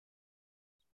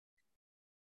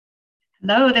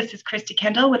Hello, this is Christy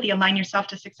Kendall with the Align Yourself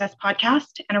to Success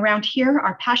podcast. And around here,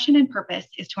 our passion and purpose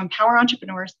is to empower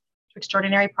entrepreneurs to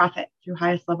extraordinary profit through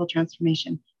highest level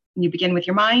transformation. When you begin with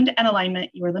your mind and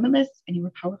alignment, you are limitless and you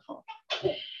are powerful.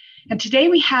 And today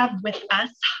we have with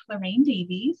us Lorraine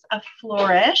Davies of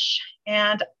Flourish,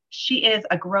 and she is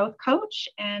a growth coach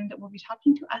and will be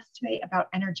talking to us today about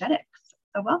energetics.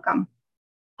 So welcome.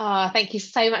 Thank you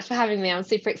so much for having me. I'm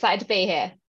super excited to be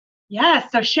here. Yeah,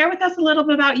 so share with us a little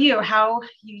bit about you, how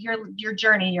your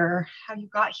journey, how you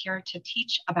got here to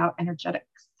teach about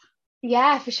energetics.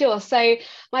 Yeah, for sure. So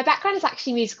my background is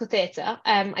actually musical theatre.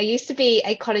 I used to be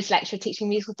a college lecturer teaching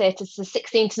musical theatre to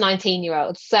 16 to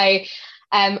 19-year-olds. So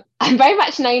I'm very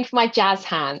much known for my jazz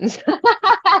hands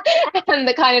and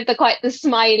the quite the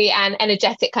smiley and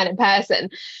energetic kind of person.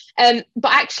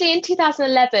 But actually in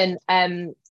 2011,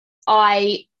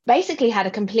 I basically had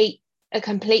a complete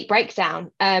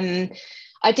breakdown.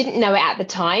 I didn't know it at the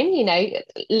time,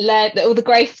 learn all the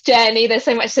growth journey. There's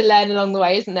so much to learn along the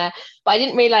way, isn't there? But I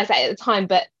didn't realize that at the time.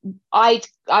 But I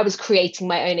was creating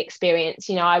my own experience.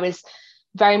 I was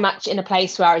very much in a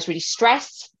place where I was really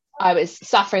stressed. I was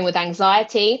suffering with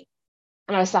anxiety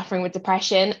and I was suffering with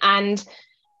depression. And,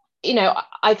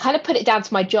 I kind of put it down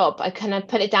to my job. I kind of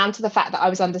put it down to the fact that I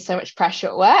was under so much pressure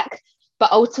at work.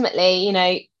 But ultimately,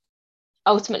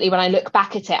 when I look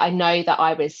back at it, I know that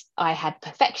I had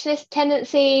perfectionist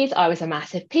tendencies. I was a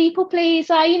massive people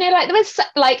pleaser, there was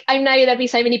I know there'd be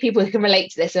so many people who can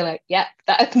relate to this. They're like, yeah,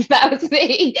 that was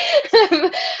me.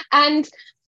 And,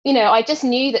 I just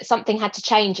knew that something had to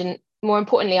change. And more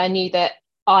importantly, I knew that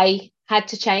I had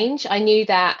to change. I knew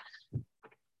that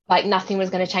nothing was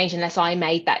going to change unless I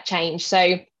made that change.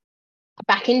 So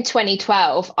back in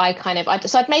 2012,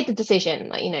 I'd made the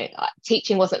decision,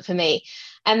 teaching wasn't for me.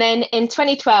 And then in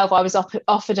 2012, I was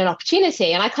offered an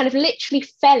opportunity and I kind of literally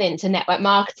fell into network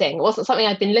marketing. It wasn't something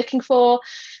I'd been looking for.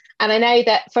 And I know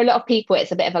that for a lot of people,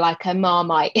 it's a bit of a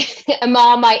marmite, a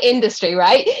marmite industry,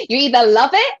 right? You either love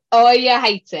it or you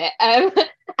hate it.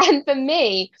 And for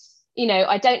me,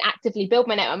 I don't actively build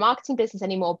my network marketing business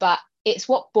anymore, but it's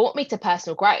what brought me to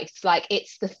personal growth.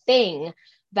 It's the thing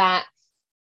that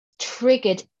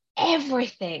triggered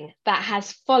everything that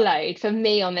has followed for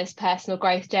me on this personal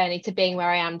growth journey to being where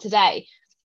I am today.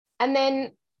 And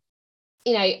then,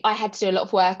 I had to do a lot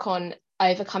of work on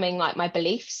overcoming my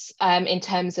beliefs in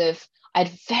terms of I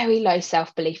had very low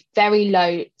self-belief, very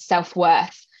low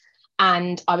self-worth.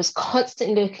 And I was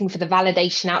constantly looking for the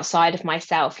validation outside of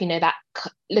myself, that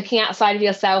looking outside of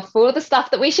yourself for all the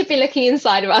stuff that we should be looking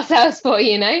inside of ourselves for,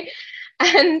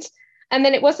 and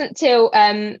then it wasn't till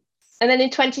and then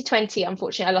in 2020,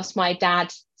 unfortunately, I lost my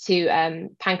dad to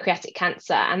pancreatic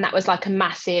cancer. And that was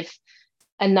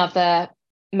another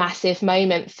massive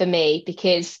moment for me,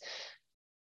 because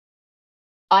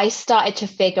I started to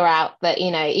figure out that,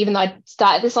 even though I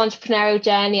started this entrepreneurial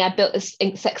journey, I built this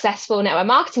successful network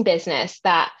marketing business,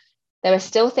 that there were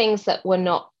still things that were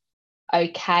not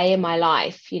okay in my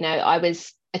life. I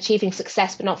was achieving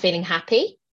success, but not feeling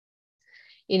happy.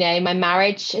 My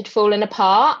marriage had fallen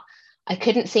apart. I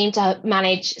couldn't seem to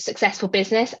manage successful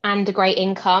business and a great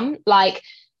income.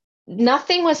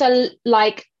 Nothing was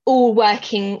all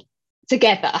working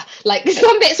together.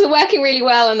 Some bits were working really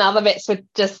well and the other bits were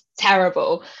just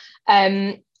terrible.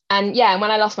 And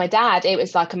when I lost my dad, it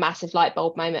was like a massive light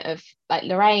bulb moment of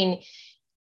Lorraine,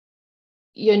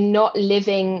 you're not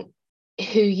living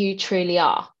who you truly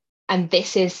are. And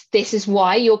this is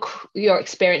why you're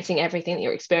experiencing everything that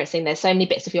you're experiencing. There's so many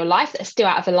bits of your life that are still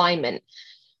out of alignment.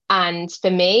 And for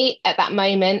me, at that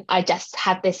moment, I just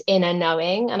had this inner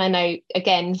knowing. And I know,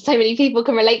 again, so many people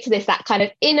can relate to this, that kind of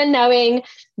inner knowing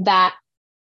that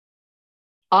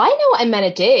I know what I'm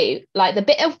meant to do. The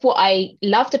bit of what I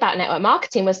loved about network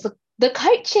marketing was the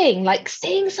coaching,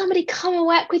 seeing somebody come and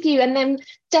work with you and then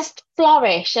just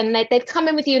flourish. And they'd come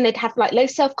in with you and they'd have low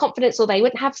self-confidence, or they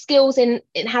wouldn't have skills in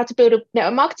how to build a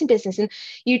network marketing business. And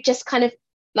you just kind of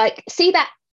see that.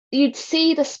 You'd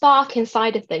see the spark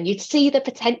inside of them, you'd see the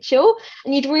potential,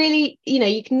 and you'd really,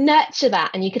 you can nurture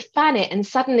that and you could fan it, and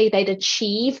suddenly they'd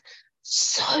achieve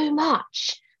so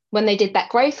much when they did that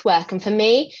growth work. And for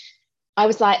me, I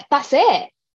was like, that's it.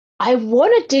 I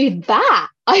want to do that.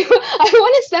 I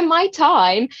want to spend my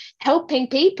time helping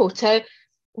people to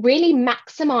really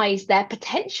maximize their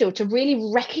potential, to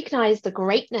really recognize the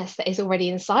greatness that is already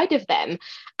inside of them,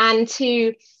 and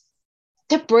to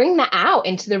bring that out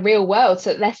into the real world so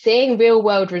that they're seeing real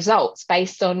world results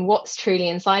based on what's truly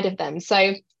inside of them. So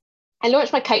I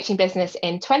launched my coaching business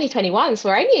in 2021, so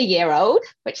we're only a year old,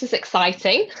 which is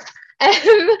exciting.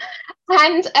 And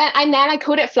then I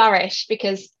called it Flourish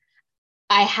because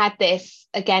I had this,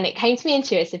 again, it came to me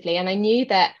intuitively, and I knew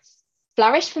that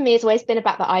Flourish for me has always been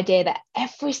about the idea that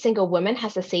every single woman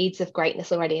has the seeds of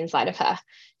greatness already inside of her.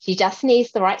 She just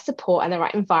needs the right support and the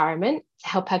right environment to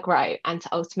help her grow and to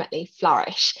ultimately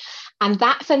flourish. And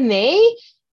that for me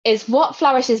is what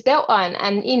Flourish is built on.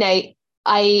 And, you know,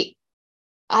 I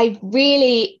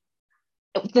really,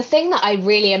 the thing that I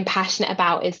really am passionate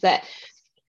about is that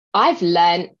I've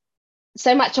learned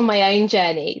so much on my own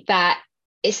journey that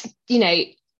it's, you know,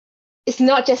 it's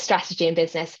not just strategy in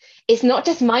business. It's not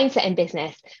just mindset in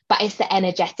business, but it's the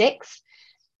energetics.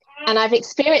 And I've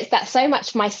experienced that so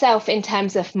much myself in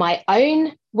terms of my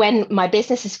own, when my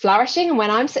business is flourishing and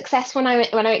when I'm successful, when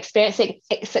I'm experiencing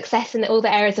success in all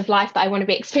the areas of life that I want to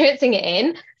be experiencing it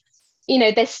in, you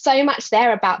know, there's so much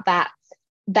there about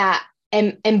that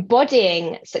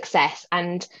embodying success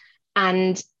and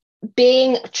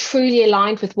being truly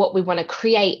aligned with what we want to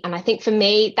create. And I think for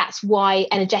me, that's why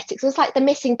energetics was like the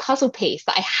missing puzzle piece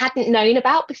that I hadn't known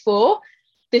about before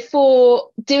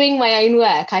doing my own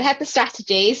work. I had the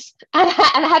strategies and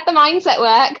I had the mindset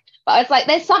work, but I was like,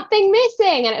 there's something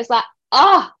missing. And it was like,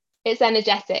 it's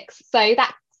energetics. So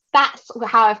that's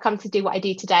how I've come to do what I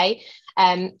do today.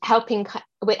 Helping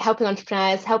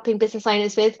entrepreneurs, helping business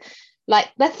owners with like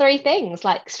the three things,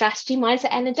 like strategy,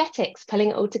 mindset, energetics, pulling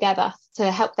it all together to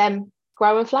help them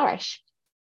grow and flourish.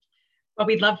 Well,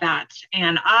 we love that.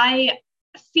 And I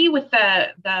see with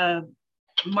the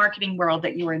marketing world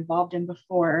that you were involved in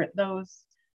before, those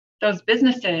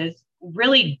businesses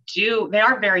really they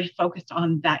are very focused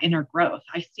on that inner growth.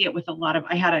 I see it with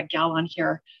I had a gal on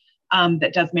here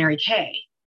that does Mary Kay.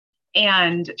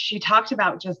 And she talked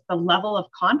about just the level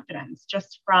of confidence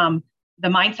just from the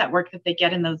mindset work that they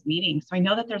get in those meetings. So I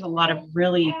know that there's a lot of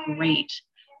really great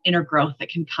inner growth that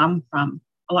can come from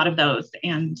a lot of those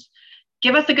and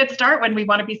give us a good start when we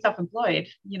want to be self-employed.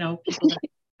 You know, people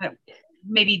that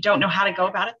maybe don't know how to go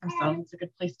about it themselves. It's a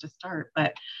good place to start.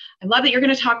 But I love that you're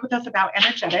going to talk with us about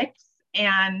energetics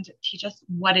and teach us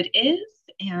what it is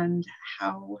and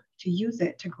how to use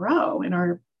it to grow in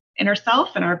our inner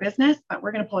self and our business. But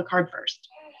we're going to pull a card first.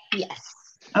 Yes.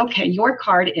 Okay, your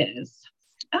card is,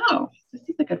 this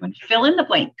is a good one. Fill in the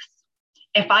blanks.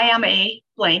 If I am a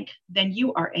blank, then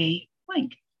you are a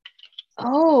blank.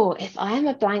 Oh, if I am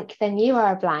a blank, then you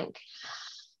are a blank.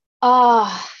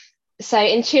 So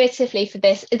intuitively for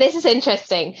this is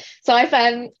interesting. So I've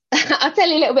I'll tell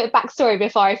you a little bit of backstory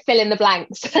before I fill in the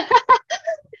blanks.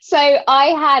 So I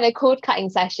had a cord cutting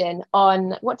session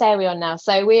on, what day are we on now?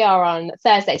 So we are on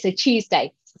Thursday, so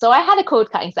Tuesday. So I had a cord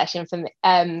cutting session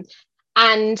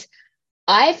and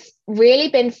I've really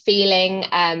been feeling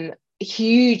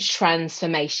huge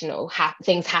transformational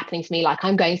things happening for me. Like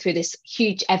I'm going through this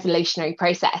huge evolutionary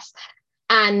process.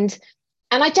 And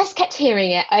I just kept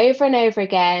hearing it over and over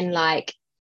again, like,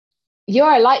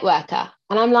 you're a light worker.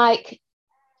 And I'm like,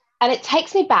 and it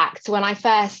takes me back to when I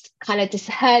first kind of just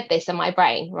heard this in my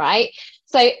brain, right?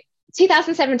 So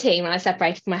 2017, when I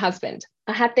separated from my husband,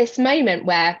 I had this moment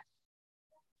where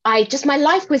my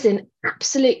life was in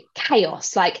absolute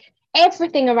chaos. Like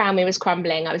everything around me was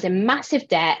crumbling. I was in massive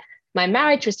debt. My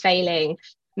marriage was failing.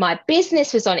 My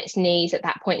business was on its knees at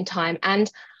that point in time.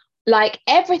 And like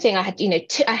everything I had, you know,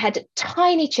 I had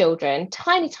tiny children.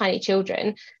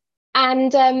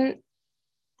 And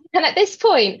at this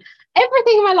point,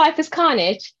 everything in my life was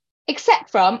carnage, except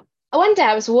from one day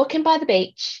I was walking by the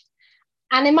beach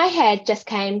and in my head just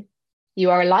came,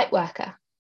 you are a light worker.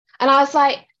 And I was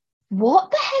like,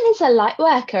 what the hell is a light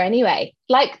worker anyway?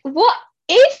 Like, what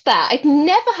is that? I'd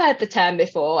never heard the term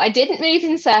before. I didn't move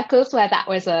in circles where that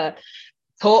was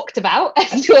talked about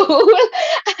at all.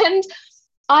 And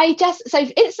so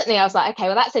instantly I was like, okay,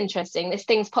 well, that's interesting. This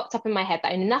thing's popped up in my head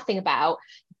that I know nothing about.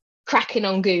 Cracking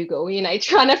on Google, you know,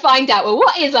 trying to find out, well,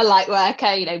 what is a light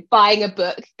worker? You know, buying a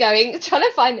book, trying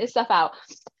to find this stuff out.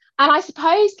 And I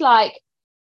suppose, like,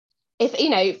 if, you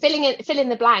know, fill in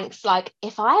the blanks, like,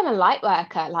 if I am a light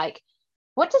worker, like,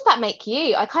 what does that make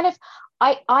you? It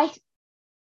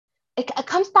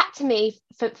comes back to me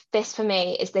for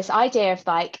me is this idea of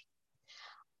like,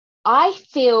 I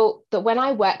feel that when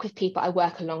I work with people, I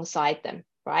work alongside them.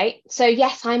 Right. So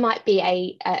yes, I might be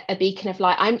a beacon of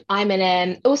light.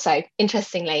 I'm also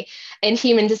interestingly in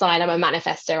human design, I'm a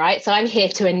manifestor, right? So I'm here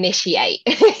to initiate.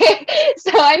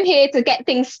 So I'm here to get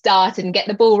things started and get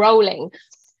the ball rolling.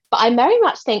 But I very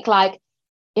much think like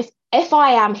if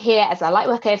I am here as a light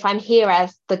worker, if I'm here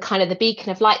as the kind of the beacon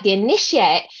of light, the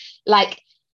initiate, like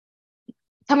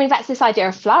coming back to this idea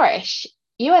of flourish,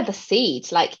 you are the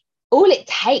seed. Like all it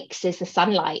takes is the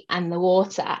sunlight and the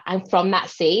water. And from that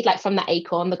seed, like from that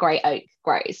acorn, the great oak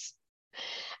grows.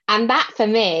 And that for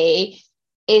me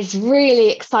is really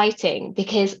exciting,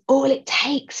 because all it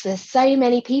takes for so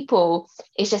many people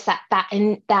is just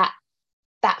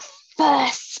that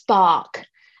first spark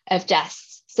of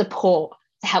just support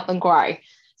to help them grow.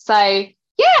 So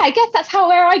yeah, I guess that's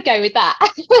where I go with that.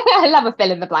 I love a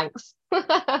fill in the blanks.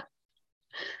 Yeah,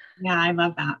 I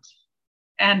love that.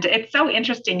 And it's so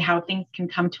interesting how things can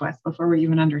come to us before we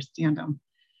even understand them.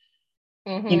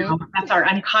 Mm-hmm. You know, that's our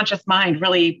unconscious mind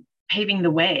really paving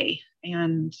the way.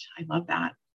 And I love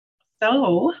that.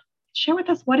 So share with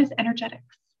us, what is energetics?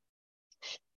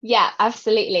 Yeah,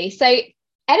 absolutely. So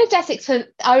energetics,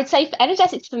 I would say for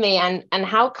energetics for me, and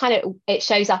how kind of it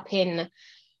shows up in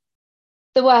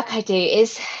the work I do,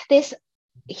 is this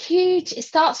huge, it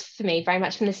starts for me very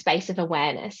much from the space of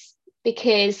awareness,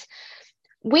 because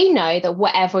we know that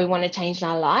whatever we want to change in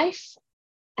our life,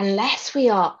 unless we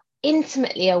are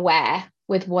intimately aware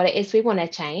with what it is we want to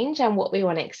change and what we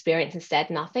want to experience instead,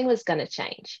 nothing was going to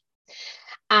change.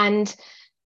 And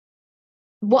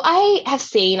what I have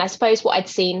seen, I suppose what I'd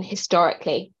seen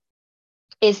historically,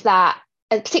 is that,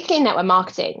 particularly in network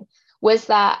marketing, was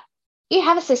that you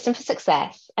have a system for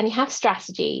success and you have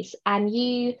strategies, and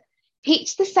you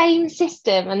teach the same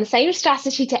system and the same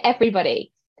strategy to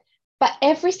everybody, but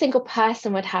every single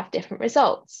person would have different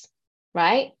results,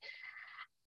 right?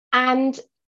 And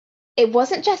it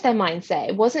wasn't just their mindset,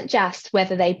 it wasn't just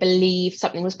whether they believed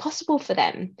something was possible for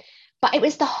them, but it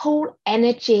was the whole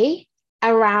energy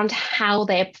around how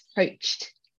they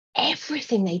approached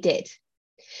everything they did.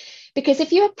 Because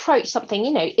if you approach something,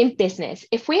 you know, in business,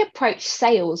 if we approach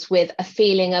sales with a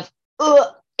feeling of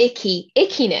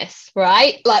ickiness,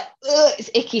 right? Like, it's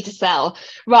icky to sell,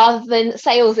 rather than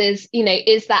sales is, you know,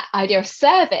 is that idea of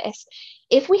service.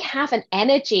 If we have an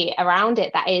energy around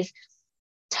it that is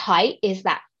tight,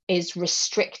 is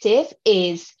restrictive,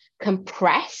 is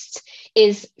compressed,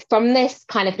 is from this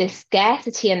kind of this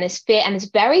scarcity and this fear and this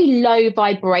very low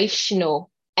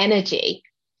vibrational energy,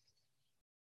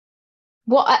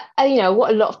 what a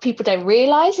lot of people don't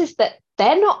realize is that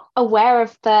they're not aware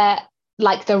of the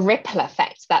ripple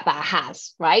effect that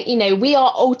has, right? You know, we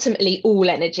are ultimately all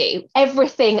energy.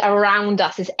 Everything around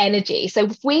us is energy. So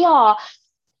if we are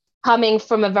coming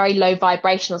from a very low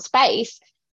vibrational space,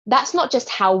 that's not just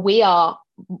how we are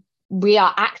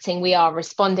acting, we are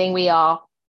responding, we are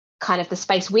kind of the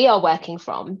space we are working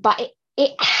from, but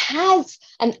it has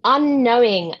an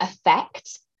unknowing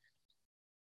effect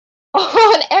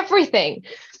on everything,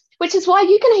 which is why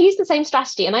you can use the same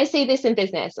strategy. And I see this in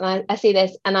business, and I see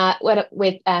this, and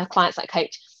with clients like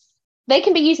Coach, they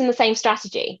can be using the same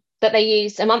strategy that they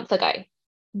used a month ago,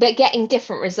 but getting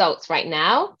different results right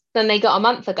now than they got a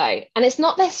month ago. And it's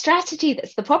not their strategy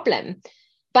that's the problem,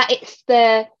 but it's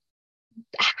the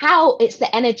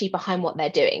energy behind what they're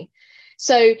doing.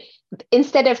 So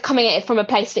instead of coming at it from a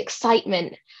place of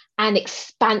excitement and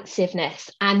expansiveness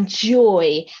and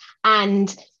joy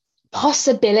and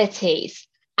possibilities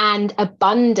and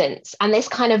abundance and this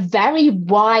kind of very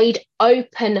wide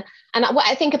open, and what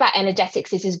I think about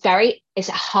energetics is it's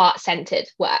a heart-centered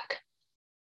work.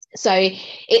 So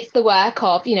it's the work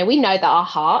of, you know, we know that our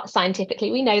heart,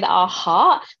 scientifically, we know that our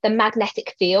heart, the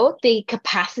magnetic field, the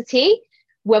capacity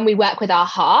when we work with our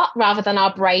heart rather than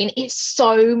our brain, is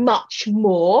so much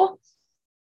more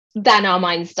than our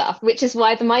mind stuff, which is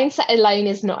why the mindset alone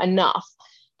is not enough.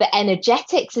 The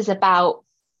energetics is about,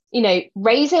 you know,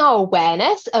 raising our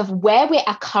awareness of where we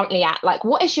are currently at. Like,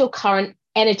 what is your current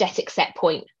energetic set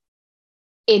point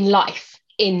in life,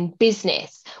 in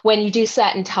business, when you do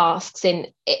certain tasks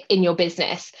in your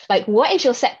business? Like, what is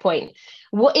your set point?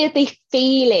 What are the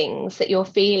feelings that you're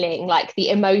feeling, like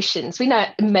the emotions? We know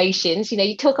emotions, you know,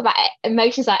 you talk about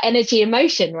emotions are energy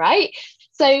emotion, right?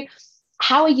 So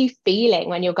how are you feeling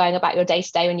when you're going about your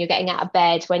day-to-day, when you're getting out of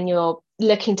bed, when you're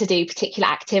looking to do particular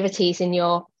activities in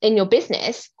your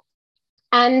business?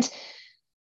 And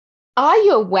are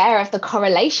you aware of the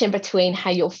correlation between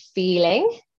how you're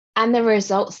feeling and the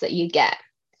results that you get?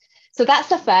 So that's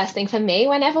the first thing for me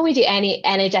whenever we do any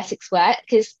energetics work,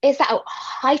 is that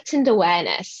heightened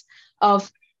awareness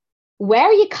of where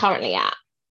are you currently at?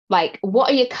 Like, what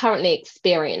are you currently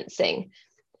experiencing?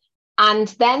 And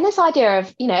then this idea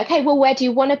of, you know, okay, well, where do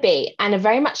you want to be? And a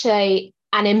very much an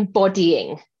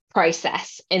embodying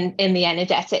process in the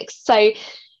energetics. So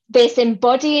this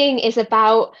embodying is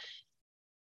about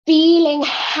feeling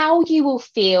how you will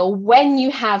feel when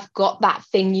you have got that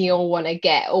thing you want to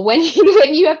get, or when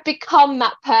you have become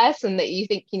that person that you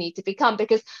think you need to become.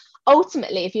 Because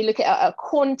ultimately, if you look at a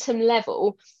quantum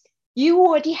level, you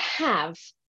already have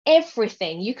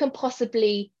everything you can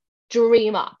possibly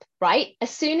dream up, right? As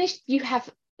soon as you have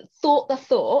thought the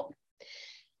thought,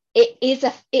 it is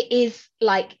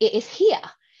here.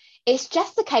 It's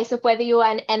just a case of whether you're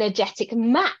an energetic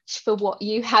match for what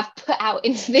you have put out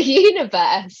into the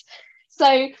universe.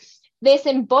 So this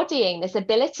embodying, this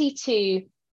ability to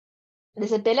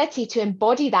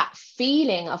embody that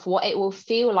feeling of what it will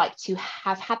feel like to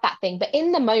have had that thing, but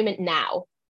in the moment now,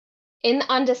 in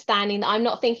the understanding that I'm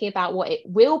not thinking about what it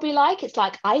will be like. It's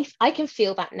like I can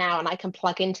feel that now, and I can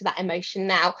plug into that emotion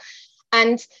now.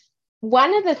 And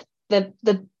one of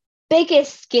the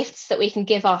biggest gifts that we can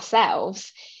give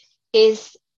ourselves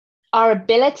is our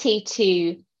ability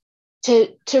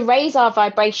to raise our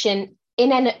vibration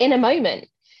in a moment.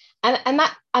 And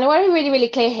I want to be really, really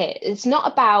clear here. It's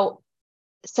not about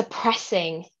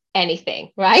suppressing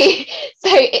anything, right? So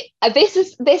this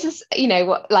is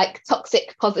what, like,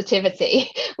 toxic positivity.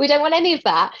 We don't want any of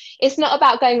that. It's not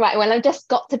about going, right, well, I've just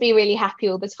got to be really happy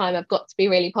all the time, I've got to be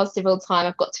really positive all the time,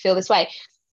 I've got to feel this way.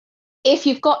 If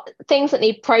you've got things that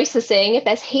need processing, if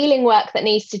there's healing work that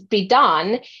needs to be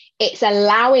done, it's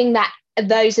allowing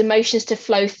those emotions to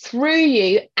flow through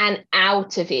you and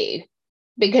out of you,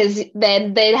 because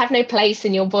then they have no place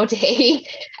in your body.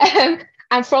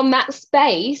 And from that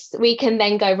space, we can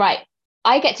then go, right,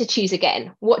 I get to choose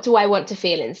again. What do I want to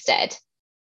feel instead?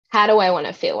 How do I want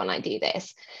to feel when I do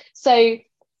this? So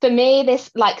for me,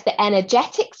 this, like the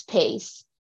energetics piece,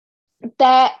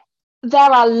 there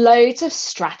are loads of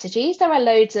strategies, there are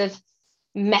loads of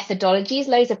methodologies,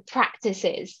 loads of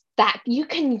practices that you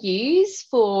can use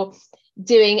for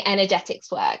doing energetics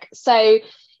work. So,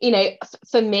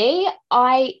 for me,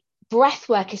 breath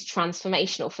work is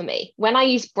transformational for me. When I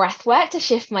use breath work to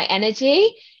shift my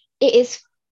energy, it is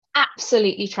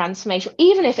absolutely transformational,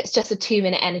 even if it's just a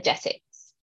 2-minute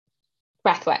energetics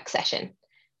breath work session.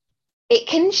 It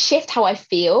can shift how I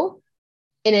feel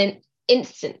in an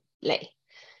instantly.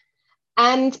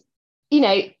 And,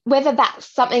 whether that's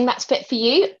something that's fit for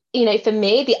you, for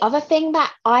me, the other thing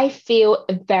that I feel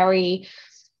very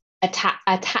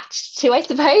attached to, I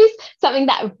suppose, something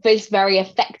that is very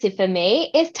effective for me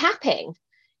is tapping.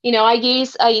 I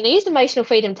use the emotional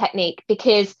freedom technique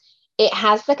because it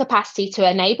has the capacity to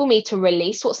enable me to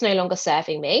release what's no longer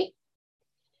serving me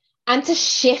and to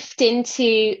shift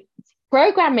into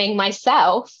programming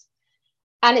myself.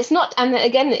 And it's not, and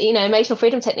again, emotional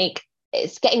freedom technique,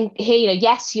 it's getting here,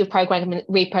 yes, you're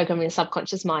reprogramming the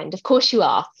subconscious mind. Of course you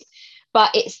are.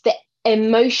 But it's the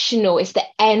emotional, it's the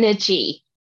energy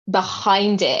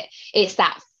behind it. It's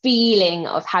that feeling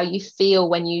of how you feel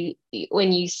when you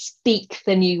speak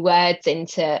the new words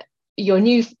into your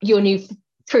new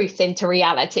truth into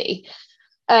reality.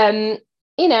 And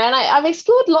I've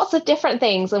explored lots of different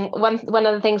things, and one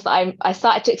of the things that I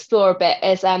started to explore a bit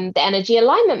is the energy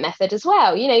alignment method as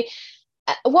well.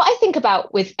 What I think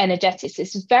about with energetics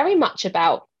is very much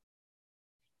about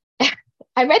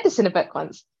I read this in a book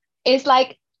once. It's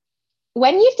like,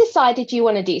 when you've decided you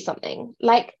want to do something,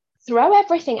 like, throw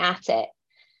everything at it.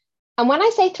 And when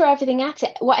I say throw everything at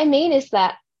it, what I mean is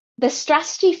that the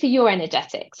strategy for your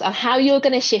energetics and how you're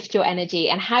going to shift your energy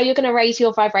and how you're going to raise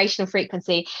your vibrational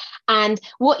frequency and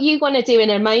what you want to do in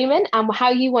a moment and how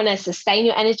you want to sustain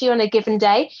your energy on a given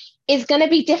day is going to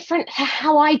be different to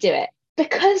how I do it,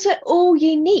 because we're all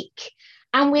unique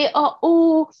and we are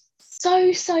all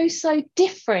so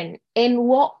different in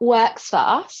what works for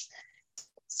us.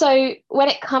 So when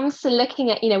it comes to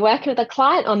looking at, working with a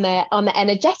client on the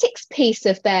energetics piece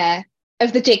of the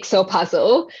jigsaw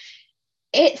puzzle,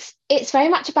 it's very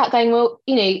much about going, well,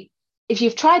 if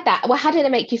you've tried that, well, how did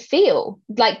it make you feel?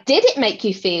 Like, did it make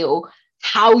you feel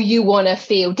how you want to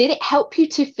feel? Did it help you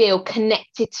to feel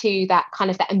connected to that kind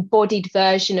of that embodied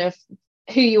version of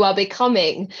who you are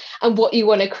becoming and what you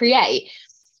want to create?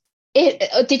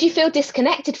 Did you feel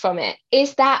disconnected from it?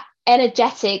 Is that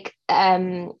energetic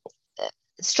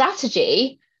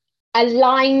strategy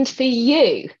aligned for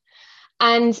you?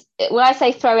 And when I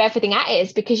say throw everything at it,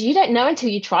 is because you don't know until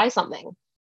you try something.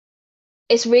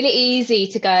 It's really easy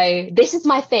to go, this is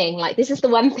my thing, like, this is the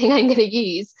one thing I'm going to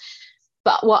use.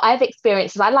 But what I've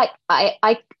experienced is I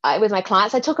with my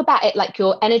clients, I talk about it like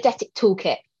your energetic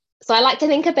toolkit. So I like to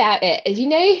think about it as,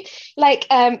 like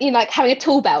having a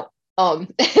tool belt on.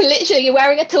 Literally, you're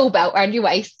wearing a tool belt around your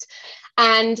waist,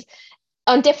 and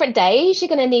on different days, you're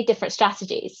going to need different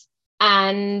strategies,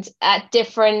 and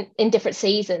in different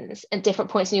seasons and different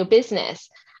points in your business.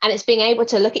 And it's being able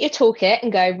to look at your toolkit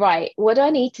and go, right, what do I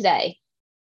need today?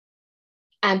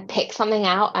 And pick something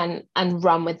out and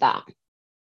run with that.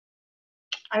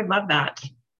 I love that.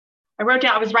 I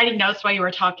was writing notes while you were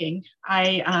talking.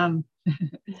 I'm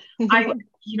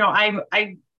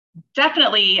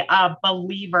definitely a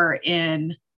believer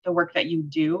in the work that you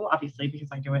do, obviously, because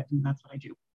I do it and that's what I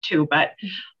do too. But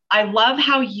I love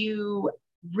how you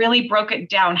really broke it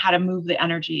down how to move the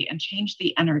energy and change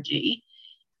the energy.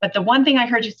 But the one thing I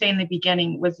heard you say in the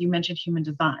beginning was you mentioned human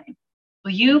design.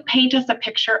 Will you paint us a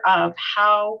picture of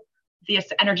how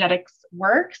this energetics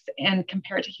works and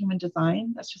compare it to human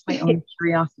design? That's just my own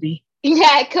curiosity.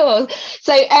 Yeah, cool.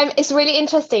 So it's really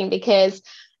interesting because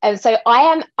so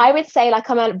I would say like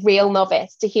I'm a real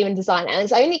novice to human design, and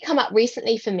it's only come up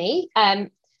recently for me.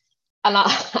 And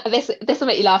this will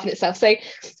make you laugh in itself. So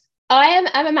I'm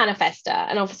a manifester,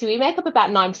 and obviously we make up about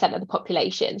 9% of the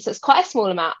population. So it's quite a small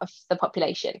amount of the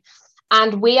population.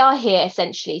 And we are here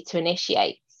essentially to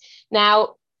initiate.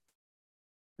 Now,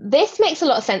 this makes a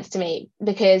lot of sense to me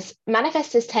because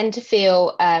manifestors tend to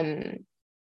feel a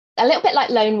little bit like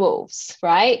lone wolves,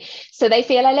 right? So they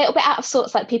feel a little bit out of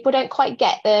sorts, like people don't quite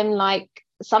get them, like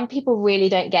some people really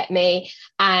don't get me.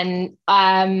 And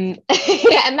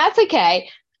yeah, and that's okay.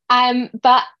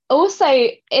 But also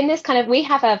in this kind of, we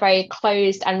have a very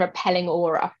closed and repelling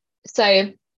aura.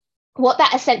 So what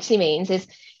that essentially means is,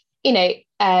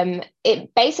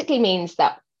 it basically means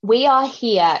that we are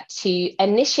here to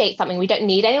initiate something. We don't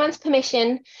need anyone's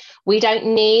permission. We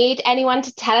don't need anyone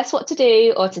to tell us what to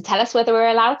do or to tell us whether we're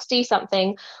allowed to do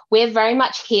something. We're very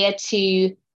much here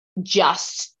to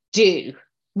just do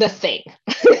the thing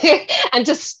and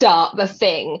to start the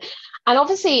thing. And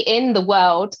obviously in the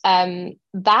world,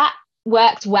 that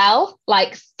worked well,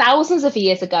 like thousands of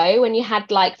years ago when you had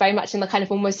like very much in the kind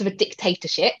of almost of a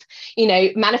dictatorship,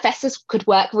 manifestors could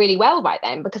work really well right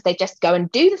then because they just go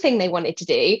and do the thing they wanted to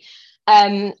do.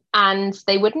 And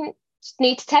they wouldn't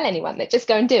need to tell anyone, they just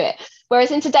go and do it.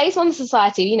 Whereas in today's modern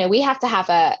society, we have to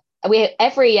have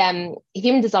every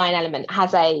human design element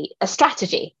has a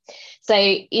strategy.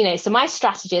 So, so my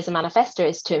strategy as a manifestor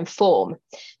is to inform.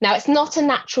 Now, it's not a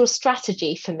natural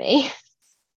strategy for me.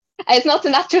 It's not a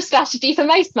natural strategy for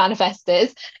most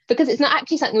manifestors because it's not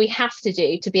actually something we have to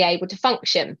do to be able to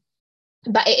function.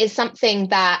 But it is something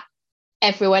that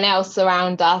everyone else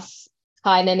around us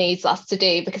kind of needs us to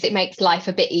do because it makes life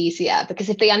a bit easier. Because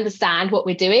if they understand what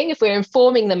we're doing, if we're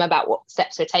informing them about what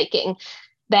steps we're taking,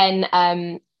 then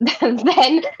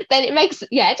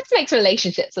it just makes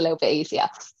relationships a little bit easier.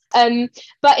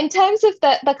 But in terms of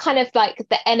the kind of like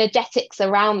the energetics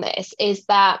around this is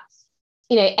that,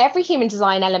 every human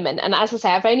design element, and as I say,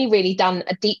 I've only really done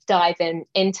a deep dive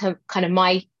into kind of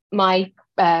my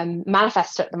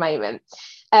manifesto at the moment,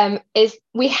 is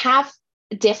we have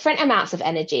different amounts of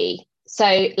energy.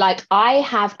 So like I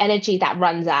have energy that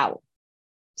runs out.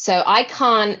 So I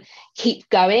can't keep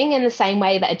going in the same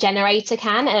way that a generator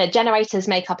can, and generators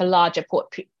make up a larger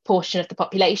portion of the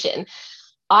population.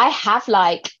 I have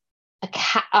like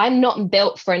I'm not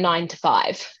built for a 9 to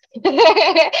 5.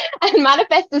 And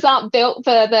manifestors aren't built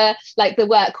for the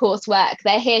workhorse work.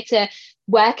 They're here to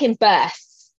work in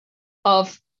bursts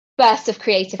of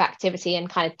creative activity and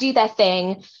kind of do their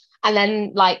thing, and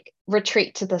then like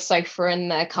retreat to the sofa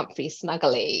and the comfy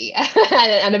snuggly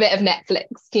and a bit of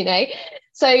Netflix,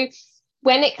 So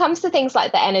when it comes to things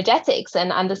like the energetics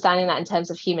and understanding that in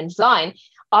terms of human design,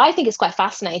 I think it's quite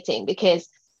fascinating because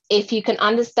if you can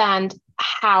understand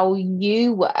how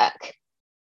you work,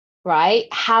 right,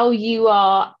 how you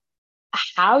are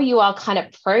kind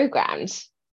of programmed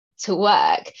to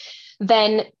work,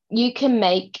 then you can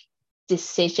make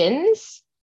decisions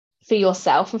for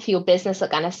yourself and for your business that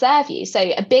are going to serve you. So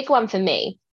a big one for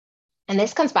me, and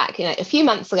this comes back, a few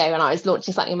months ago when I was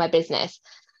launching something in my business,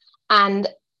 and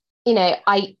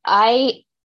I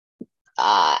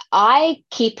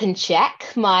keep in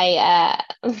check my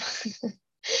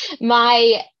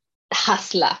my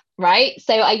hustler, right?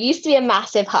 So I used to be a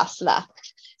massive hustler.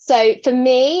 So for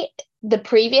me, the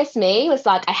previous me was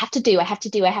like, I have to do. Like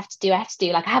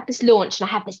I have this launch and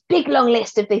I have this big long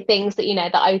list of the things that,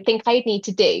 that I think I need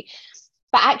to do.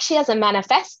 But actually as a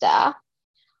manifestor,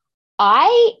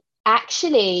 I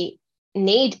actually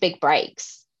need big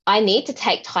breaks. I need to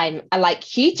take time, like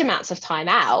huge amounts of time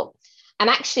out. And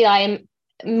actually I am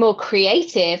more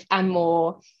creative and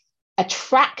more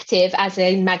attractive, as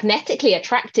in magnetically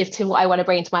attractive to what I want to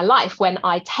bring into my life when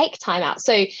I take time out.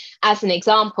 So as an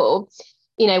example,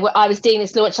 I was doing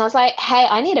this launch and I was like, hey,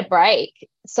 I need a break.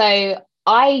 So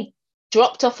I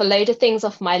dropped off a load of things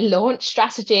off my launch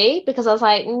strategy because I was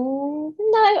like, no,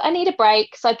 I need a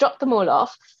break. So I dropped them all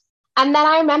off. And then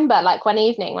I remember like one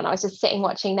evening when I was just sitting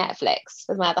watching Netflix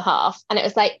with my other half, and it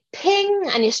was like ping,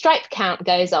 and your Stripe account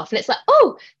goes off and it's like,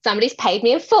 oh, somebody's paid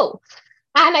me in full.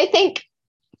 And I think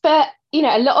for,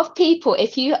 a lot of people,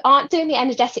 if you aren't doing the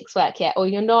energetics work yet, or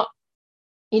you're not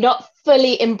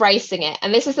fully embracing it,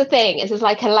 and this is the thing, it's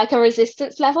like a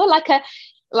resistance level, like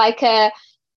a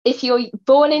if you're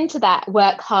born into that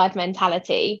work hard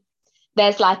mentality,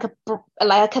 there's like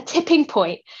a tipping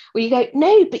point where you go,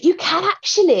 no, but you can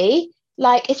actually,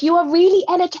 like, if you are really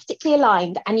energetically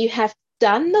aligned and you have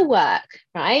done the work,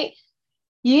 right,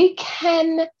 you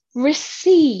can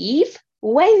receive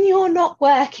when you're not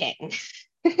working.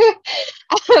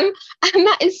 And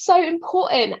that is so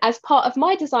important as part of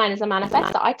my design as a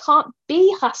manifestor. I can't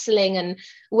be hustling and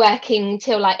working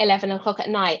till like 11 o'clock at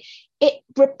night. It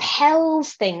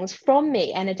repels things from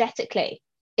me energetically.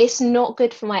 It's not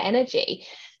good for my energy.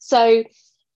 So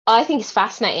I think it's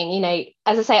fascinating. You know,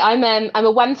 as I say, I'm a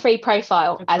 1-3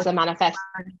 profile as a manifestor.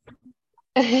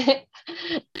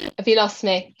 Have you lost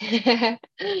me?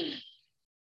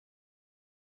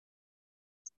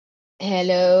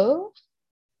 Hello?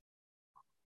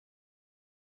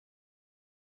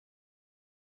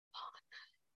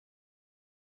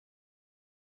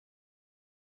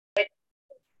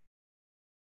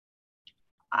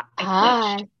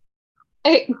 Hi.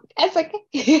 It's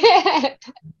okay.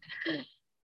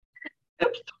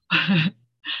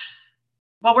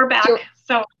 Well, we're back.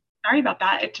 So sorry about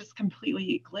that. It just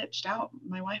completely glitched out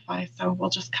my Wi-Fi. So we'll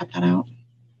just cut that out.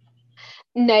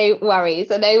 No worries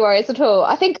at all.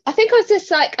 I think I was just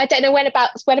like, I don't know when about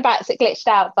it glitched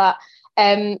out, but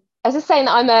I was just saying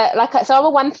that I'm a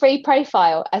 1-3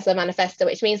 profile as a manifestor,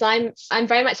 which means I'm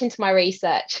very much into my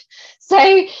research. So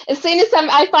as soon as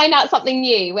I find out something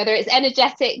new, whether it's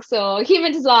energetics or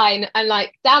human design, I'm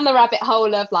like down the rabbit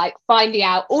hole of like finding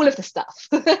out all of the stuff.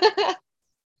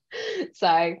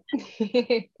 So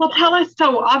well, tell us.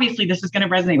 So obviously this is going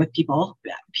to resonate with people.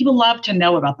 People love to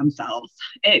know about themselves.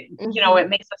 It it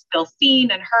makes us feel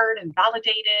seen and heard and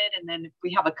validated. And then if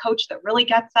we have a coach that really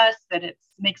gets us, that it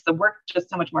makes the work just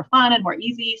so much more fun and more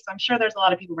easy. So I'm sure there's a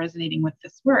lot of people resonating with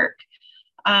this work.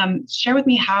 Share with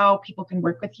me how people can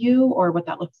work with you or what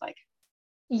that looks like.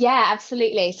 Yeah,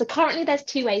 absolutely. So currently there's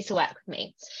 2 ways to work with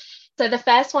me. So the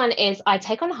first one is I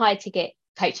take on high ticket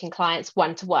coaching clients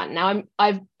one-to-one. Now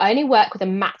I only work with a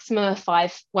maximum of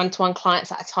 5 one-to-one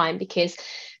clients at a time, because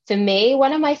for me,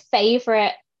 one of my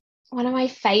favorite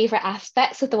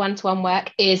aspects of the one-to-one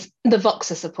work is the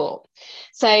Voxer support.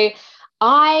 So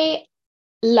I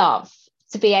love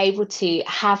to be able to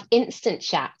have instant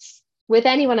chats with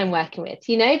anyone I'm working with,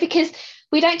 because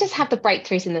we don't just have the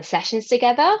breakthroughs in the sessions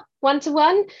together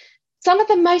one-to-one. Some of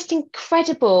the most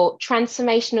incredible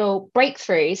transformational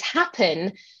breakthroughs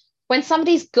happen when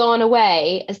somebody's gone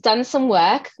away, has done some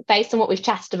work based on what we've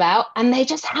chatted about, and they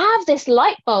just have this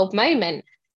light bulb moment.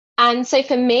 And so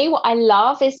for me, what I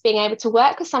love is being able to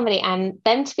work with somebody and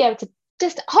them to be able to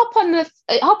just hop on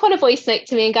a voice note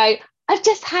to me and go, I've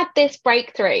just had this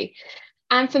breakthrough.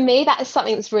 And for me, that is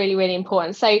something that's really, really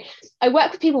important. So I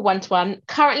work with people one-to-one.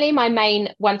 Currently, my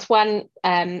main one-to-one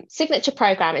signature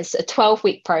program is a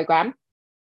 12-week program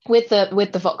with the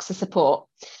Voxer support.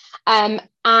 And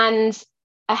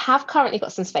I have currently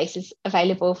got some spaces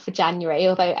available for January,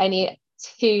 although only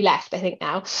 2 left, I think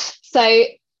now. So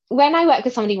when I work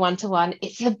with somebody one-to-one,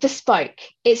 it's a bespoke.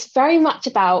 It's very much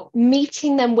about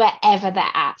meeting them wherever they're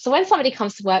at. So when somebody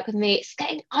comes to work with me, it's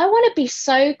saying, I want to be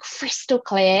so crystal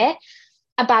clear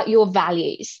about your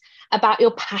values, about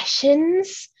your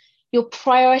passions, your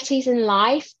priorities in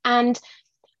life, and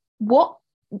what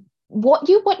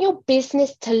you want your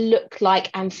business to look like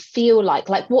and feel like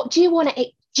what do you want to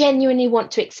genuinely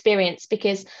want to experience?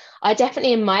 Because I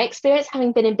definitely, in my experience,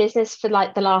 having been in business for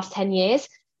like the last 10 years,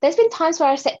 there's been times where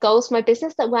I set goals for my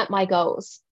business that weren't my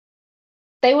goals.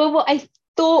 They were what I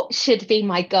thought should be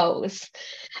my goals.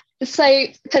 So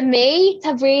for me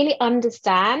to really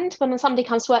understand when somebody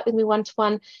comes to work with me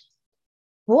one-to-one,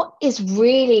 what do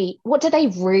they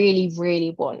really,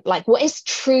 really want? Like, what is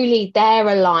truly their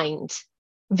aligned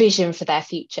vision for their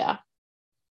future?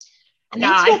 And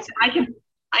yeah,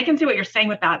 I can see what you're saying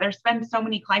with that. There's been so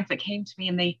many clients that came to me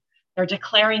and they're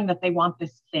declaring that they want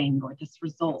this thing or this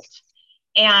result.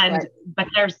 And, right. But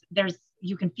there's,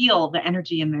 you can feel the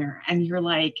energy in there and you're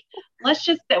like, let's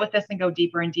just sit with this and go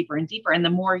deeper and deeper and deeper. And the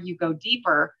more you go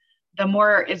deeper, the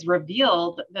more is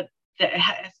revealed that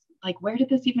like, where did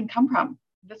this even come from?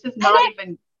 This is not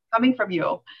even coming from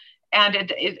you.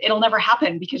 And it'll never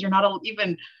happen because you're not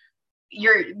even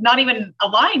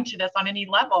aligned to this on any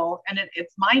level. And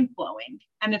it's mind blowing.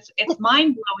 And it's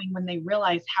mind blowing when they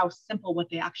realize how simple what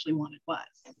they actually wanted was,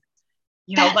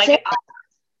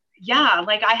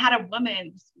 like I had a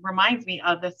woman, reminds me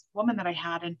of this woman that I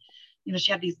had, and,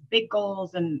 she had these big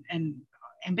goals and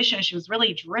ambition. She was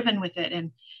really driven with it.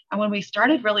 And when we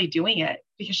started really doing it,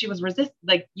 because she was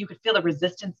you could feel the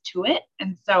resistance to it.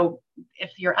 And so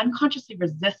if you're unconsciously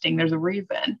resisting, there's a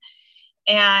reason.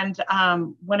 And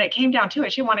when it came down to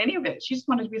it, she didn't want any of it. She just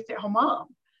wanted to be a stay-at-home mom.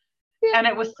 And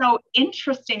it was so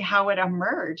interesting how it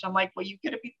emerged. I'm like, well, you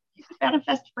could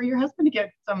manifest for your husband to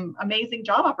get some amazing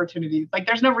job opportunities. Like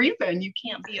there's no reason you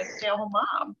can't be a stay-at-home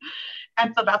mom.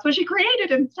 And so that's what she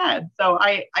created instead. So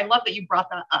I love that you brought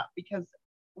that up, because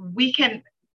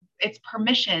it's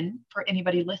permission for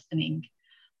anybody listening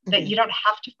that you don't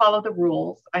have to follow the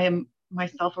rules. I am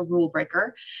myself a rule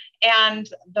breaker. And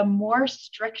the more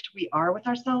strict we are with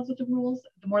ourselves with the rules,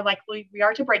 the more likely we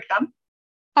are to break them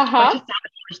or to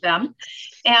sabotage them.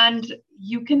 And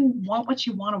you can want what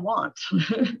you want to want.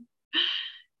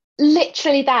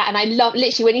 Literally that. And I love,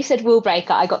 literally, when you said rule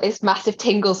breaker, I got this massive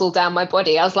tingles all down my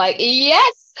body. I was like,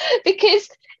 yes, because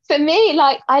for me,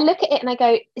 like, I look at it and I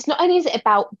go, it's not only is it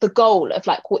about the goal of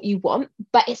like what you want,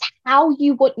 but it's how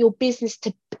you want your business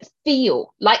to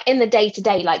feel like in the day to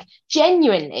day. Like,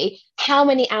 genuinely, how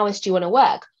many hours do you want to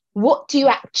work? What do you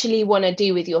actually want to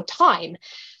do with your time?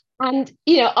 And,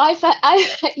 you know,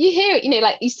 you hear it, you know,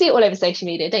 like you see it all over social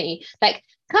media, don't you? Like,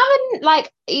 come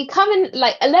and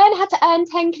learn how to earn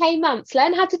 10K months,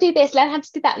 learn how to do this, learn how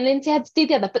to do that, and then how to do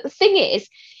the other. But the thing is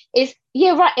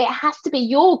yeah, right, it has to be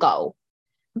your goal.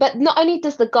 But not only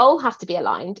does the goal have to be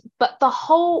aligned, but the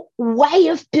whole way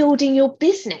of building your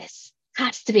business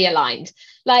has to be aligned.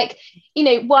 Like, you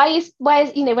know, why is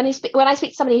you know, when I speak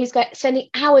to somebody who's spending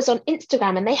hours on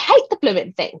Instagram and they hate the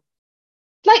blooming thing,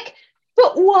 like,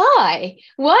 but why?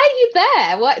 Why are you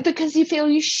there? Why? Because you feel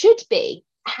you should be.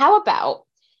 How about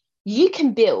you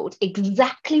can build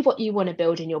exactly what you want to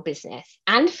build in your business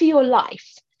and for your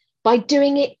life by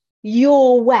doing it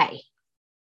your way?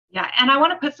 Yeah. And I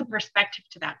want to put some perspective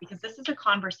to that, because this is a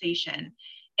conversation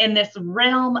in this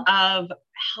realm of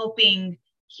helping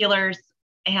healers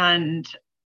and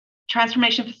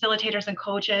transformation facilitators and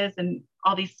coaches and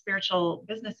all these spiritual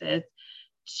businesses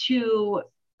to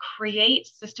create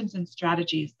systems and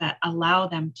strategies that allow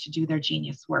them to do their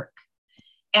genius work.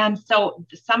 And so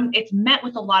it's met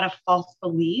with a lot of false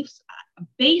beliefs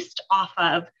based off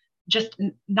of just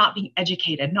not being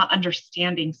educated, not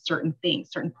understanding certain things,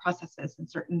 certain processes and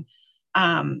certain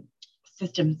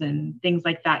systems and things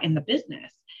like that in the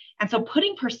business. And so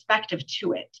putting perspective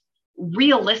to it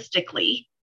realistically,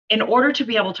 in order to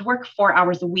be able to work 4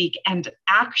 hours a week and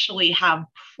actually have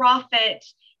profit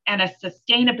and a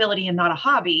sustainability and not a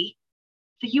hobby,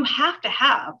 so you have to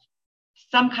have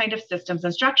some kind of systems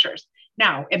and structures.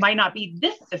 Now, it might not be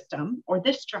this system or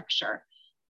this structure,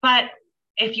 but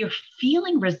if you're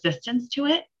feeling resistance to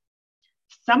it,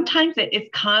 sometimes it is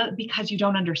because you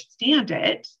don't understand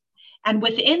it. And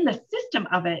within the system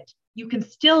of it, you can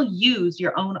still use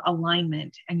your own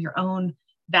alignment and your own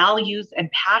values and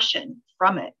passion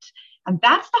from it. And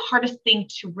that's the hardest thing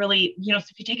to really, you know, so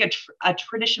if you take a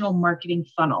traditional marketing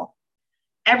funnel,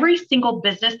 every single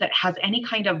business that has any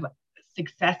kind of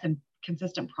success and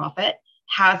consistent profit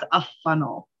has a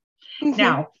funnel. Mm-hmm.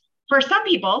 Now, for some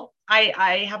people,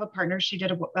 I have a partner. She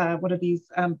did one of these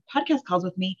podcast calls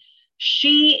with me.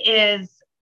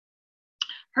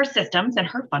 Her systems and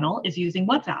her funnel is using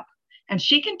WhatsApp. And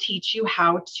she can teach you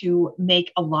how to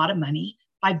make a lot of money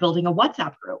by building a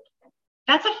WhatsApp group.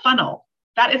 That's a funnel.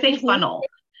 That is a mm-hmm. funnel.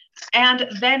 And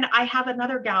then I have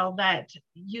another gal that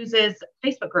uses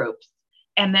Facebook groups.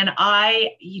 And then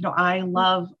I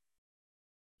love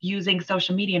using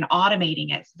social media and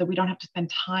automating it so that we don't have to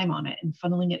spend time on it and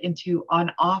funneling it into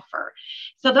an offer.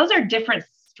 So those are different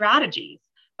strategies.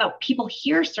 But people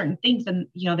hear certain things and,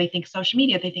 you know, they think social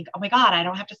media, they think, oh my God, I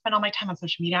don't have to spend all my time on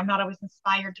social media. I'm not always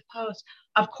inspired to post.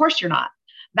 Of course you're not.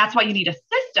 That's why you need a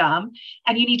system,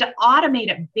 and you need to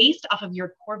automate it based off of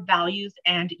your core values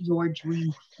and your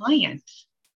dream client.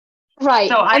 Right.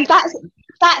 So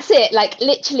that's it. Like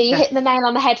literally you hit the nail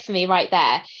on the head for me right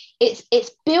there.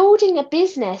 It's building a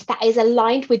business that is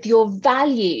aligned with your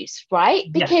values,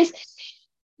 right? Because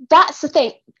that's the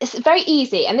thing. It's very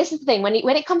easy. And this is the thing, when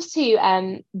it comes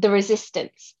to the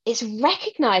resistance, it's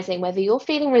recognizing whether you're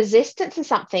feeling resistance to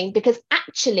something because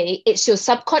actually it's your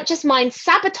subconscious mind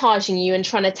sabotaging you and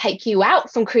trying to take you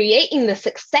out from creating the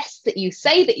success that you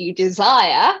say that you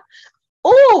desire,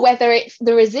 or whether it's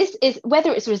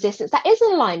resistance that is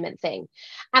an alignment thing.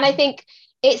 And I think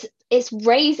it's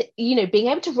being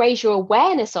able to raise your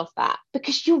awareness of that,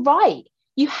 because you're right,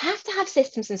 you have to have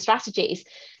systems and strategies.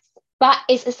 But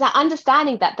it's that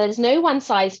understanding that there's no one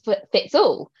size fits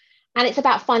all. And it's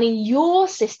about finding your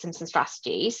systems and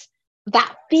strategies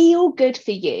that feel good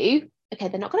for you. Okay,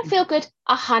 they're not going to feel good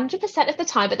 100% of the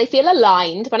time, but they feel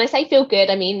aligned. When I say feel good,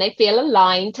 I mean they feel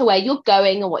aligned to where you're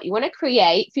going and what you want to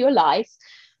create for your life.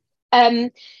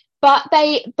 But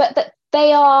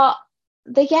they're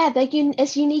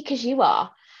as unique as you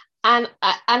are. And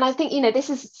I think, you know, this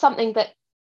is something that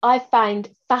I find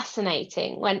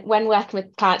fascinating when working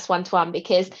with clients one-to-one,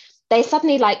 because they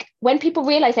suddenly, like, when people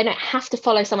realize they don't have to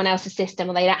follow someone else's system,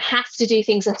 or they don't have to do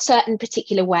things a certain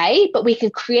particular way, but we can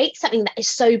create something that is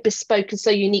so bespoke and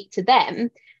so unique to them.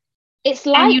 It's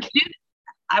like, and you do,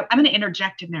 I'm going to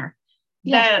interject in there.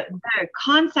 yeah, The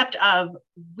concept of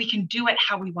we can do it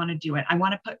how we want to do it. I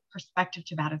want to put perspective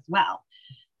to that as well.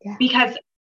 yeah, Because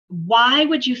why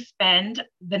would you spend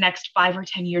the next 5 or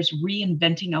 10 years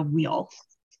reinventing a wheel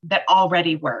that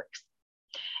already works?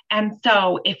 And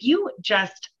so if you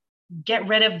just get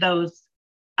rid of those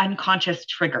unconscious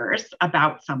triggers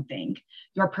about something,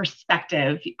 your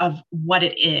perspective of what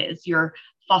it is, your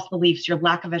false beliefs, your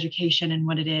lack of education in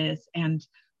what it is, and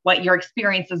what your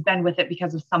experience has been with it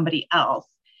because of somebody else,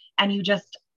 and you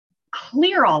just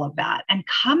clear all of that and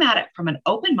come at it from an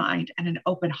open mind and an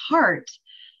open heart,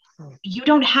 you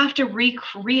don't have to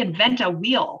reinvent a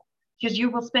wheel, because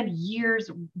you will spend years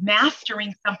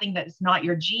mastering something that is not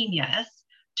your genius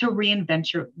to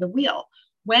reinvent the wheel.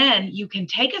 When you can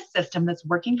take a system that's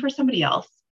working for somebody else,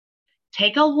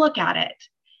 take a look at it,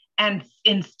 and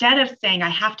instead of saying, I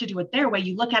have to do it their way,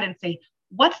 you look at it and say,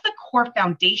 what's the core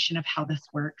foundation of how this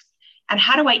works? And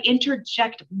how do I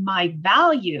interject my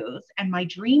values and my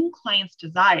dream client's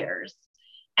desires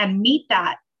and meet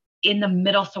that in the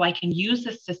middle, so I can use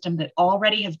the system that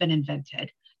already has been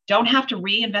invented? Don't have to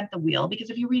reinvent the wheel,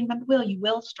 because if you reinvent the wheel, you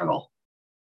will struggle,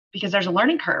 because there's a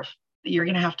learning curve that you're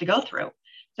going to have to go through.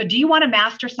 So do you want to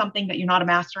master something that you're not a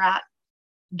master at,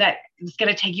 that is going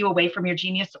to take you away from your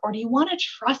genius? Or do you want to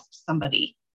trust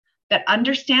somebody that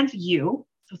understands you?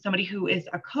 So somebody who is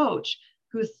a coach,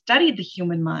 who's studied the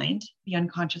human mind, the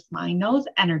unconscious mind, knows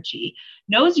energy,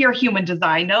 knows your human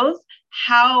design, knows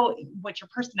what your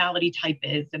personality type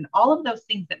is, and all of those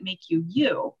things that make you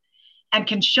you, and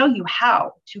can show you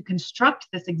how to construct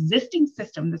this existing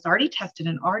system that's already tested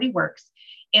and already works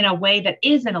in a way that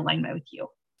is in alignment with you.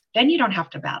 Then you don't have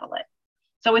to battle it.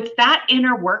 So it's that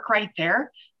inner work right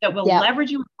there that will leverage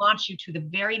you and launch you to the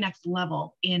very next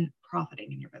level in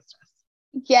profiting in your business.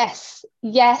 Yes,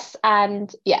 yes,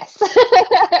 and yes.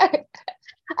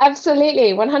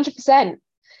 Absolutely, 100%.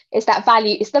 It's that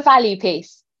value, it's the value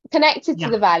piece connected to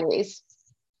the values.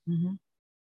 Mm-hmm.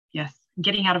 Yes,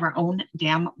 getting out of our own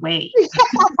damn way.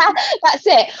 That's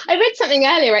it. I read something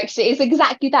earlier, actually. It's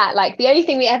exactly that. Like, the only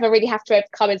thing we ever really have to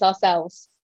overcome is ourselves.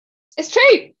 It's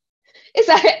true. It's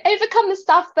like overcome the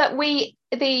stuff that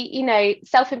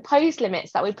self-imposed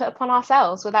limits that we put upon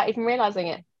ourselves without even realizing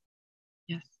it.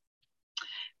 Yes.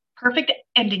 Perfect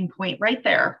ending point right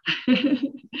there.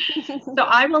 So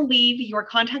I will leave your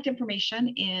contact information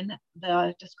in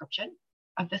the description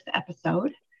of this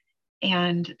episode,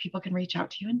 and people can reach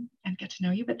out to you and get to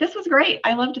know you. But this was great.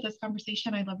 I loved this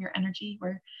conversation. I love your energy.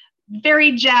 We're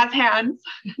very jazz hands.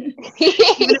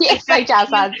 Yes, so jazz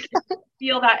hands.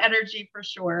 Feel that energy for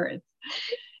sure.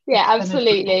 Yeah,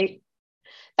 absolutely.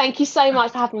 Thank you so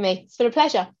much for having me. It's been a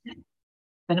pleasure. It's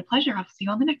been a pleasure. I'll see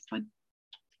you on the next one.